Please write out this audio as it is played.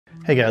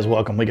Hey guys,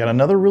 welcome. We got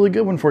another really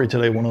good one for you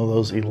today. One of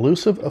those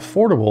elusive,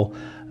 affordable,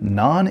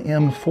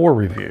 non-M4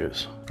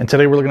 reviews. And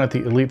today we're looking at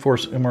the Elite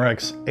Force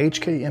Umarex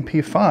H&K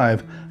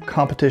MP5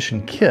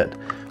 Competition Kit,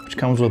 which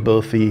comes with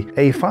both the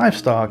A5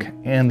 stock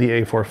and the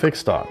A4 fixed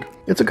stock.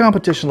 It's a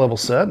competition level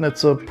set, and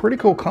it's a pretty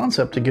cool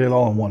concept to get it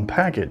all in one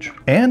package.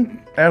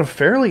 And at a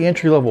fairly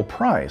entry-level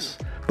price.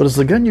 But is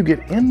the gun you get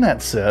in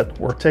that set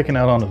worth taking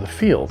out onto the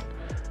field?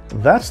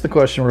 That's the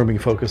question we're going to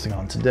be focusing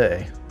on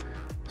today.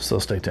 So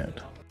stay tuned.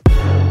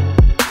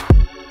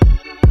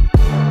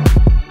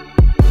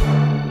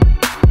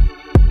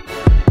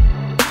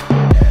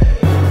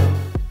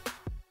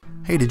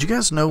 Hey, did you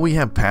guys know we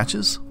have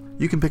patches?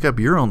 You can pick up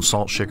your own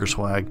Salt Shaker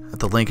swag at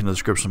the link in the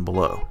description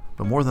below.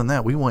 But more than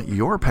that, we want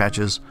your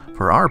patches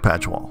for our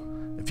patch wall.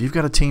 If you've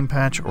got a team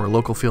patch or a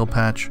local field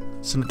patch,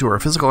 send it to our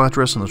physical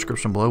address in the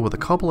description below with a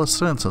couple of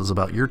sentences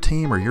about your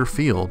team or your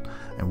field,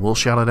 and we'll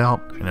shout it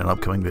out in an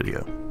upcoming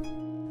video.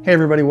 Hey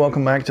everybody,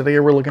 welcome back. Today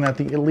we're looking at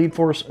the Elite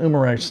Force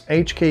Umarex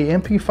H&K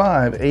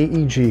MP5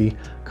 AEG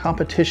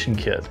Competition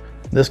Kit.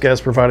 This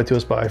guy's provided to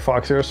us by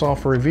Fox Airsoft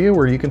for review,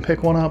 where you can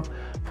pick one up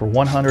for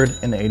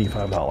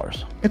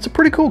 $185. It's a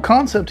pretty cool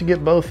concept to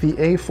get both the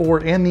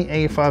A4 and the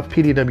A5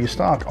 PDW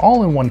stock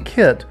all in one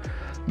kit,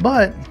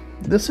 but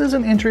this is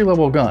an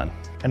entry-level gun.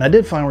 And I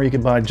did find where you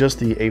could buy just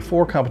the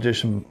A4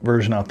 competition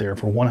version out there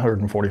for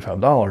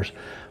 $145,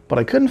 but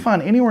I couldn't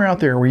find anywhere out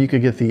there where you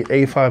could get the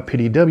A5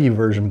 PDW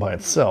version by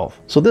itself.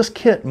 So this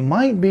kit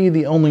might be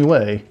the only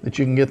way that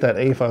you can get that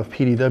A5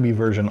 PDW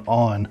version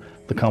on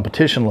the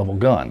competition level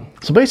gun.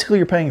 So basically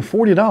you're paying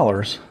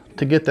 $40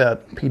 to get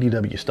that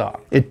PDW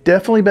stock. It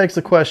definitely begs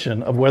the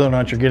question of whether or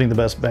not you're getting the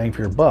best bang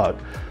for your buck.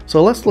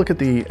 So let's look at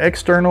the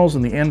externals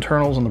and the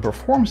internals and the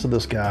performance of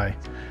this guy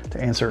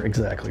to answer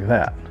exactly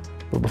that.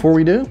 But before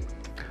we do,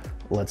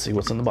 let's see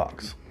what's in the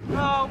box.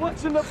 Oh,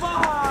 what's in the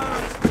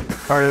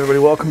box? All right, everybody,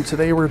 welcome.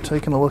 Today we're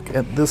taking a look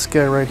at this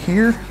guy right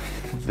here.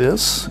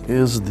 This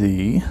is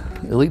the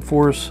Elite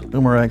Force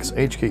Umarex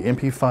H&K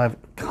MP5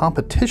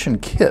 Competition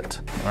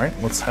Kit. All right,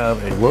 let's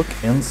have a look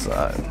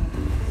inside.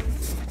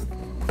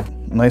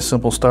 Nice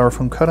simple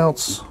styrofoam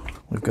cutouts.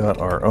 We've got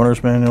our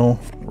owner's manual,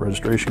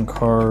 registration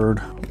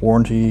card,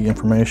 warranty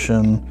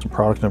information, some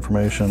product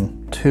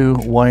information, 2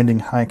 winding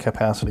high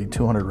capacity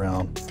 200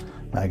 round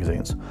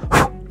magazines.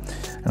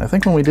 And I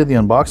think when we did the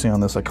unboxing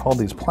on this, I called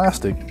these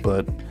plastic,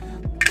 but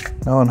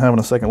now I'm having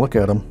a second look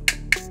at them,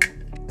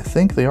 I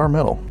think they are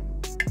metal.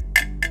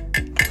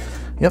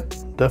 Yep,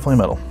 definitely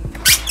metal.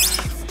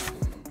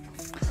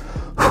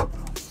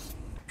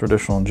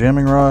 Traditional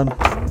jamming rod,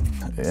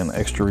 an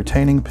extra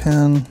retaining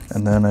pin,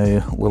 and then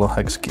a little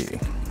hex key.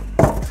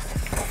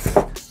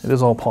 It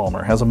is all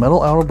polymer. Has a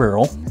metal outer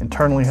barrel,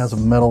 internally has a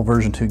metal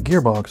version 2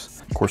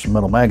 gearbox, of course a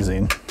metal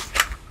magazine,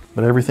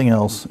 but everything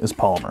else is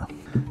polymer.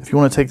 If you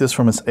want to take this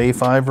from its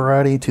A5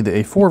 variety to the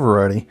A4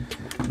 variety,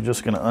 you're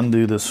just going to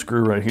undo this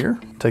screw right here,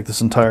 take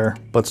this entire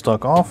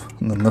buttstock off,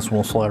 and then this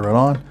will slide right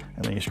on,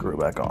 and then you screw it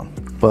back on.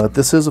 But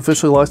this is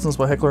officially licensed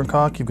by Heckler &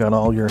 Koch. You've got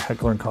all your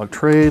Heckler & Koch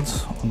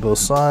trades on both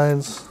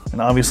sides. And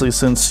obviously,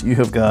 since you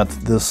have got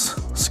this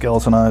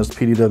skeletonized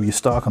PDW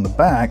stock on the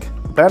back,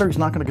 the battery's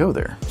not going to go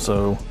there.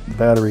 So the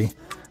battery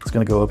is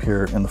going to go up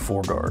here in the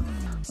foreguard.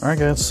 All right,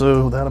 guys,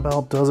 so that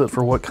about does it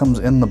for what comes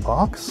in the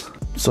box.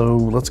 So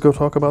let's go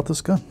talk about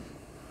this gun.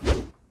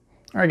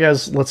 All right,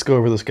 guys, let's go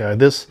over this guy.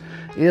 This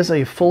is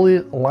a fully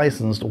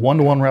licensed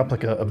 1-to-1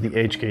 replica of the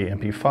H&K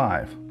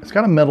MP5. It's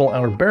got a metal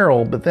outer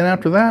barrel, but then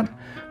after that,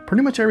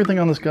 pretty much everything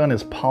on this gun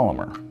is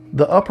polymer.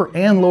 The upper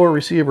and lower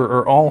receiver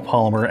are all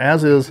polymer,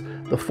 as is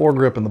the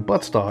foregrip and the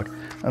buttstock,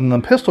 and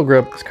the pistol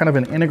grip is kind of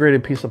an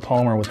integrated piece of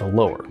polymer with the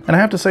lower. And I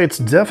have to say, it's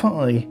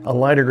definitely a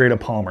lighter grade of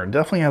polymer. It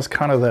definitely has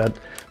kind of that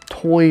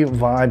toy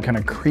vibe, kind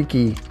of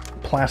creaky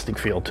plastic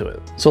feel to it.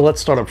 So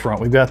let's start up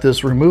front. We've got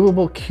this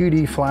removable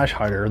QD flash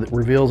hider that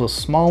reveals a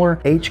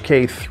smaller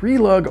H&K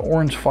 3-lug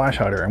orange flash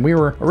hider. And we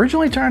were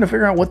originally trying to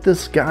figure out what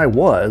this guy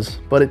was,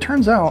 but it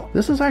turns out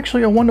this is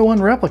actually a 1-to-1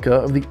 replica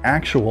of the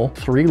actual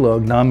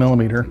 3-lug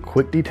 9mm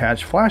quick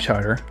detach flash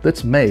hider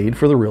that's made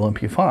for the real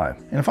MP5.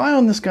 And if I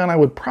owned this gun, I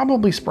would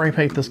probably spray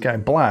paint this guy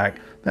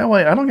black. That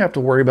way I don't have to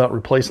worry about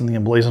replacing the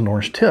emblazoned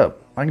orange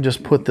tip. I can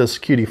just put this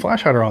QD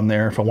flash hider on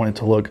there if I want it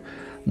to look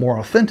more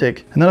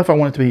authentic, and then if I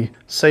want it to be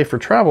safe for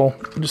travel,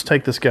 just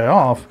take this guy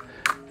off.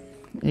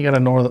 You got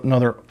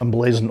another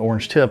emblazoned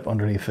orange tip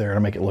underneath there to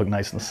make it look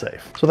nice and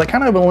safe. So that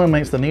kind of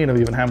eliminates the need of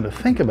even having to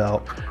think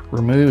about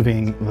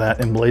removing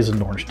that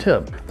emblazoned orange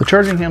tip. The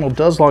charging handle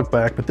does lock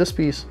back, but this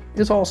piece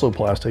is also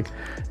plastic,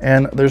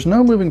 and there's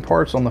no moving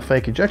parts on the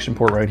fake ejection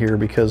port right here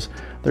because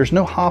there's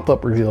no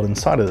hop-up revealed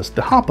inside of this.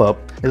 The hop-up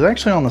is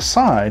actually on the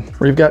side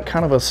where you've got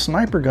kind of a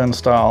sniper gun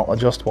style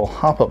adjustable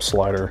hop-up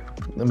slider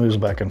that moves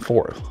back and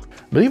forth.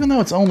 But even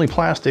though it's only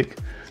plastic,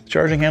 the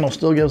charging handle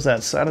still gives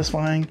that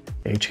satisfying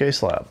H&K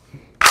slap.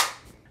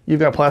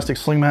 You've got plastic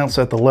sling mounts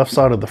at the left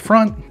side of the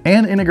front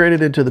and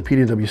integrated into the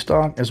PDW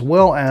stock, as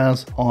well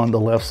as on the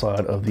left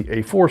side of the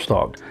A4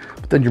 stock.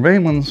 But then your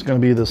main one's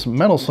going to be this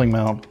metal sling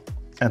mount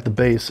at the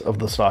base of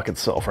the stock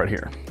itself right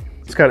here.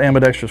 It's got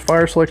ambidextrous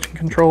fire selection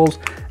controls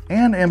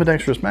and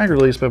ambidextrous mag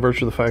release by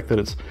virtue of the fact that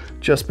it's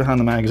just behind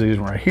the magazine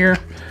right here.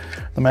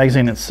 The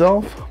magazine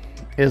itself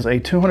is a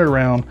 200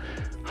 round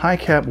high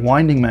cap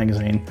winding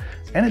magazine,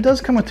 and it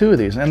does come with 2 of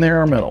these, and they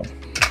are metal.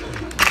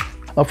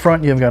 Up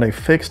front, you've got a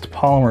fixed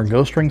polymer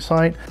ghost ring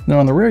sight. Then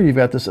on the rear, you've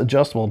got this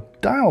adjustable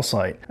dial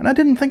sight. And I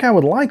didn't think I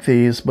would like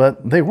these,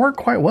 but they work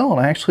quite well,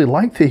 and I actually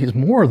like these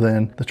more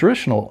than the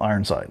traditional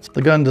iron sights.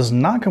 The gun does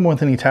not come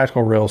with any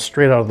tactical rails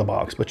straight out of the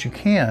box, but you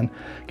can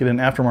get an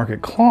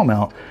aftermarket claw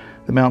mount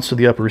that mounts to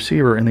the upper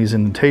receiver in these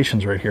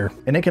indentations right here.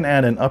 And it can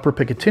add an upper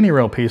Picatinny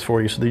rail piece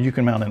for you so that you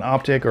can mount an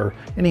optic or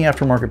any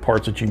aftermarket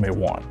parts that you may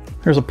want.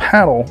 There's a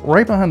paddle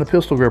right behind the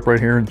pistol grip right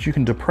here that you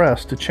can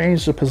depress to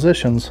change the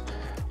positions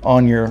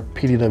on your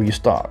PDW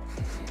stock.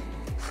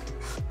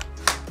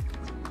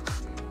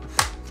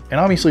 And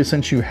obviously,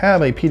 since you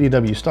have a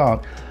PDW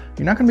stock,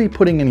 you're not going to be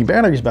putting any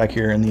batteries back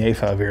here in the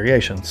A5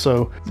 variation.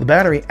 So the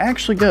battery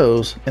actually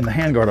goes in the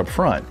handguard up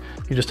front.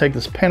 You just take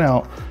this pin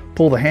out,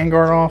 pull the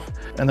handguard off,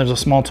 and there's a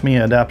small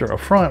Tamiya adapter up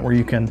front where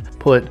you can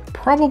put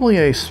probably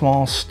a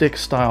small stick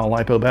style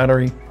LiPo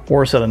battery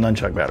or a set of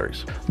nunchuck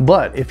batteries.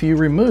 But if you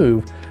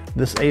remove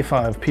this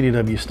A5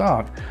 PDW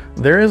stock,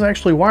 there is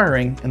actually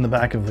wiring in the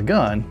back of the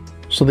gun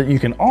so that you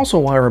can also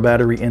wire a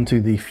battery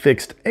into the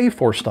fixed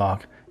A4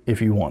 stock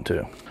if you want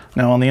to.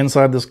 Now on the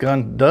inside, this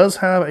gun does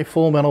have a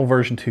full metal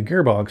version 2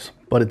 gearbox,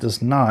 but it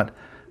does not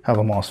have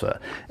a MOSFET.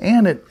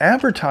 And it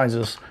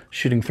advertises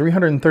shooting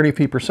 330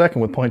 feet per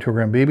second with .2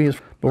 gram BBs,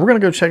 but we're gonna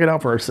go check it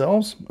out for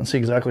ourselves and see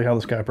exactly how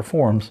this guy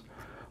performs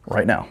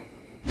right now.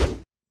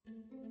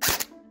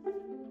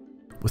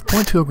 With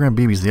 .2 gram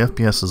BBs, the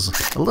FPS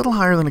is a little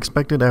higher than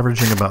expected,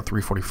 averaging about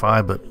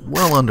 345, but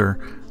well under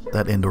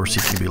that indoor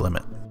CQB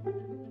limit.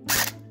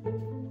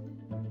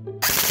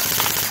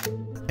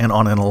 And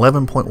on an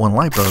 11.1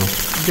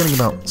 LiPo, you're getting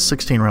about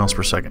 16 rounds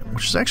per second,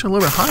 which is actually a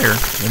little bit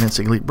higher than its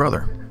elite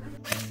brother.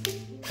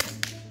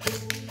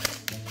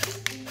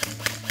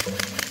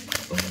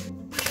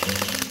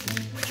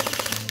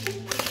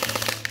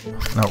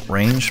 Now,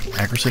 range,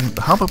 accuracy,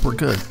 the hop-up were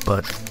good,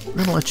 but we're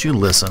going to let you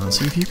listen and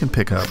see if you can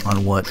pick up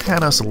on what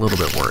had us a little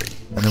bit worried,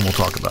 and then we'll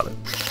talk about it.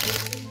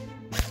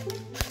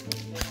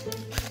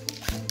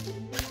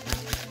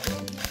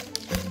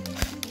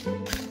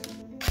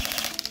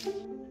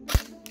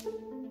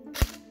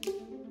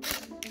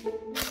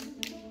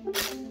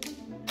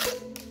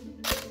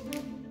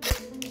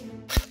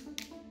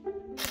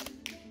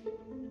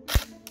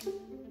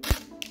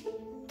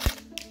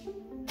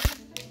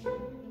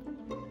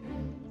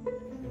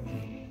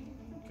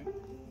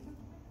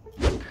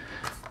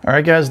 All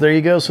right, guys, there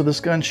you go. So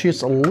this gun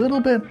shoots a little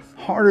bit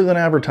harder than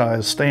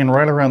advertised, staying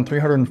right around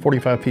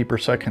 345 feet per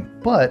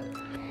second, but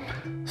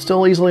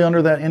still easily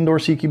under that indoor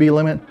CQB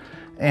limit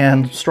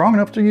and strong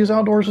enough to use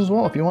outdoors as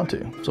well if you want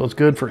to. So it's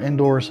good for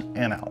indoors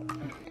and out.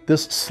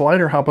 This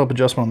slider hop-up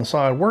adjustment on the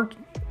side worked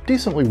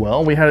decently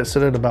well. We had it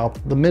sit at about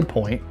the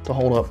midpoint to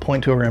hold up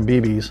 .2 gram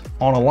BBs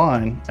on a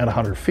line at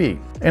 100 feet.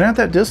 And at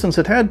that distance,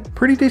 it had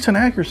pretty decent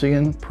accuracy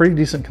and pretty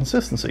decent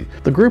consistency.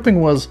 The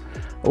grouping was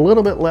a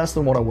little bit less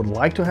than what I would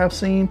like to have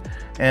seen,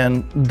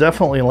 and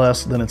definitely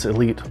less than its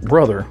elite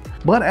brother.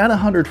 But at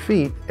 100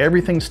 feet,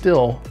 everything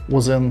still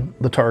was in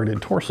the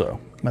targeted torso.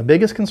 My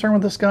biggest concern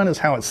with this gun is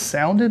how it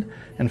sounded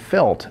and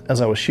felt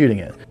as I was shooting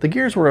it. The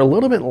gears were a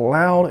little bit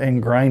loud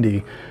and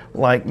grindy,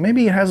 like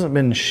maybe it hasn't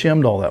been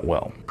shimmed all that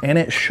well. And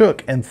it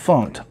shook and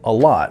thunked a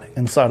lot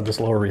inside of this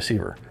lower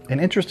receiver.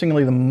 And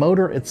interestingly, the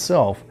motor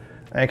itself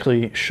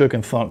actually shook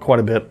and thunked quite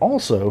a bit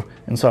also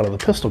inside of the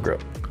pistol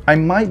grip. I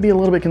might be a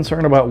little bit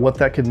concerned about what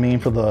that could mean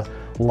for the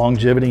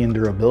longevity and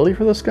durability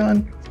for this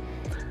gun.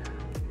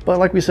 But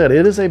like we said,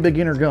 it is a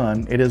beginner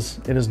gun. It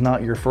is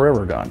not your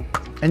forever gun.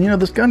 And you know,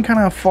 this gun kind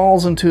of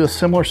falls into a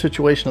similar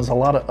situation as a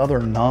lot of other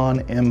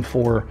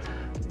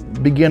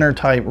non-M4 beginner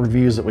type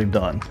reviews that we've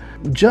done.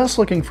 Just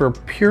looking for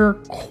pure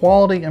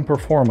quality and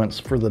performance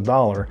for the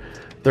dollar.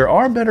 There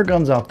are better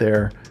guns out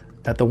there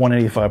at the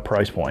 $185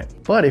 price point.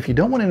 But if you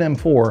don't want an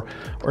M4,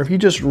 or if you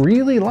just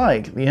really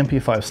like the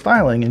MP5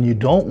 styling and you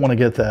don't want to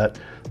get that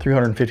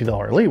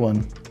 $350 elite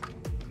one,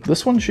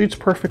 this one shoots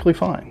perfectly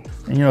fine.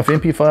 And you know, if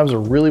MP5s are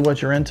really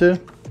what you're into,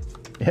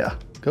 yeah,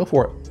 go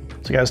for it.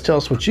 So guys, tell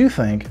us what you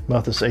think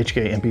about this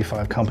H&K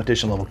MP5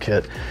 competition level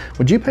kit.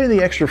 Would you pay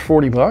the extra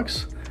 40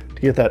 bucks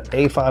to get that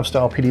A5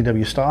 style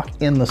PDW stock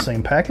in the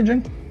same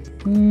packaging?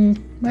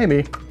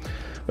 Maybe.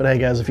 But hey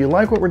guys, if you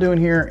like what we're doing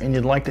here and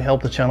you'd like to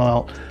help the channel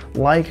out,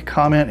 like,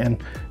 comment,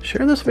 and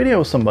share this video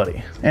with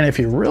somebody. And if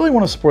you really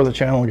want to support the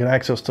channel and get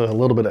access to a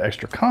little bit of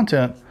extra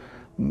content,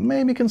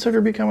 maybe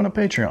consider becoming a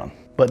Patreon.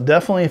 But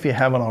definitely, if you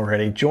haven't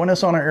already, join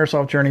us on our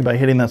airsoft journey by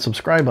hitting that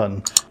subscribe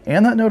button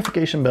and that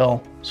notification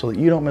bell so that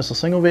you don't miss a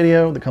single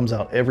video that comes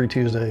out every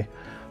Tuesday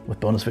with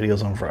bonus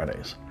videos on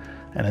Fridays.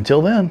 And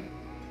until then,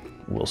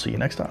 we'll see you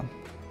next time.